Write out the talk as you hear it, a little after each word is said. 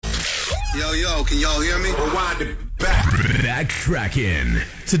Yo, can y'all hear me? Rewind it back. BackTrackin.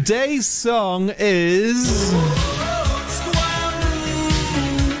 Today's song is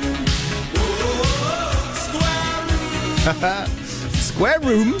Square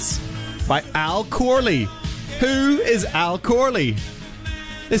Rooms by Al Corley. Who is Al Corley?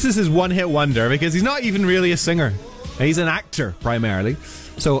 This is his one-hit wonder because he's not even really a singer. He's an actor, primarily.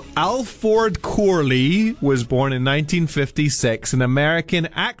 So, Alfred Corley was born in 1956, an American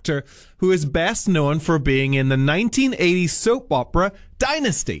actor who is best known for being in the 1980s soap opera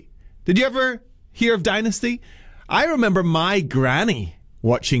Dynasty. Did you ever hear of Dynasty? I remember my granny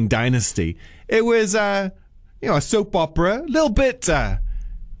watching Dynasty. It was, a soap opera, a little bit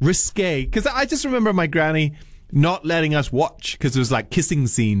risque, because I just remember my granny not letting us watch because it was like kissing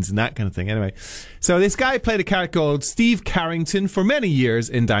scenes and that kind of thing. Anyway, so this guy played a character called Steve Carrington for many years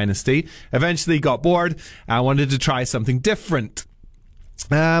in Dynasty. Eventually got bored and wanted to try something different.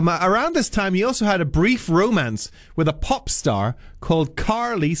 Around this time, he also had a brief romance with a pop star called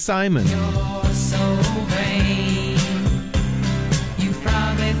Carly Simon. You're so vain. You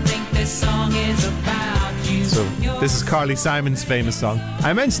probably think this song is about you. So this is Carly Simon's famous song.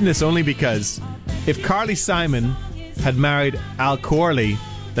 I mention this only because if Carly Simon had married Al Corley,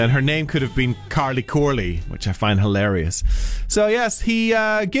 then her name could have been Carly Corley, which I find hilarious. So yes, he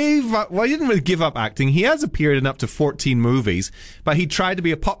gave up, well, he didn't really give up acting. He has appeared in up to 14 movies, but he tried to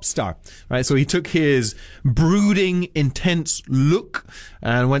be a pop star, right? So he took his brooding, intense look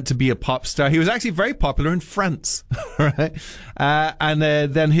and went to be a pop star. He was actually very popular in France, right? And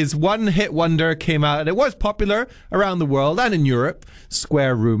then his one-hit wonder came out, and it was popular around the world and in Europe,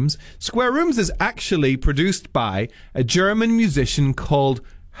 Square Rooms. Square Rooms is actually produced by a German musician called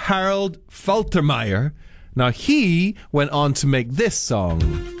Harold Faltermeyer. Now, he went on to make this song.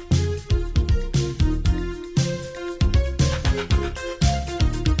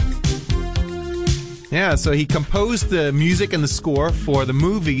 Yeah, so he composed the music and the score for the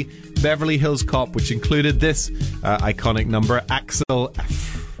movie Beverly Hills Cop, which included this iconic number, Axel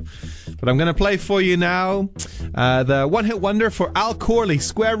F. But I'm going to play for you now the one-hit wonder for Al Corley,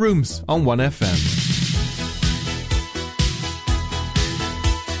 Square Rooms on 1FM.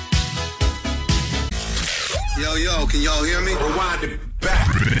 Yo, can y'all hear me? Rewind it back.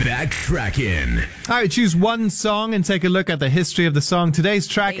 BackTrackin. All right, choose one song and take a look at the history of the song. Today's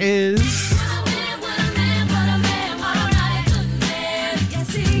track is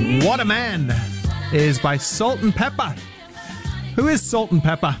What a Man is by Salt and Pepper. Who is Salt and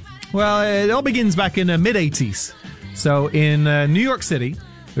Pepper? Well, it all begins back in the mid-80s. So in New York City,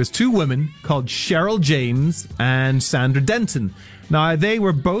 there's two women called Cheryl James and Sandra Denton. Now, they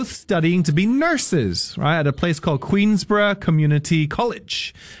were both studying to be nurses, right, at a place called Queensborough Community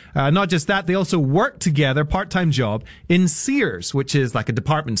College. Not just that, they also worked together, part-time job, in Sears, which is like a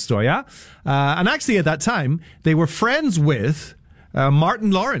department store, yeah? And actually, at that time, they were friends with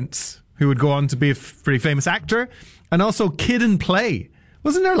Martin Lawrence, who would go on to be a pretty famous actor, and also Kid and Play.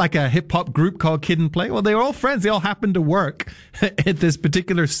 Wasn't there like a hip-hop group called Kid and Play? Well, they were all friends. They all happened to work at this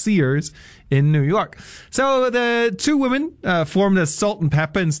particular Sears in New York. So the two women formed a Salt and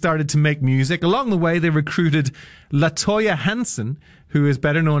Pepper and started to make music. Along the way, they recruited LaToya Hanson, who is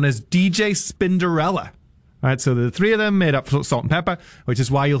better known as DJ Spinderella. All right, so the three of them made up Salt and Pepper, which is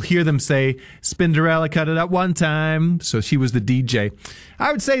why you'll hear them say, Spinderella cut it up one time. So she was the DJ.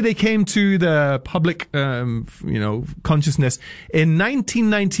 I would say they came to the public, consciousness in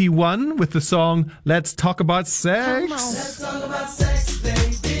 1991 with the song Let's Talk About Sex. Let's talk about sex, baby.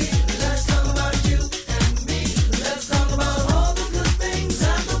 Let's talk about you and me. Let's talk about all the good things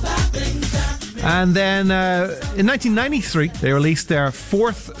and the bad things that And then in 1993, they released their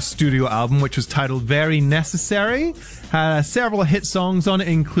fourth studio album, which was titled Very Necessary. Had several hit songs on it,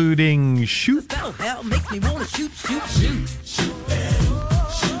 including Shoot. That'll hell makes me want to shoot, shoot, shoot. Shoot, baby.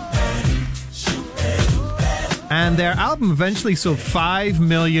 And their album eventually sold 5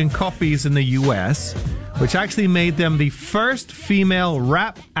 million copies in the US, which actually made them the first female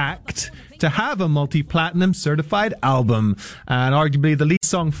rap act to have a multi-platinum certified album. And arguably the lead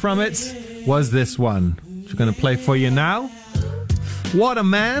song from it was this one, which I'm going to play for you now. What a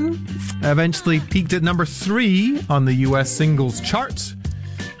Man eventually peaked at number 3 on the US singles chart.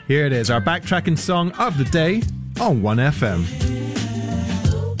 Here it is, our BackTrackin song of the day on 1FM.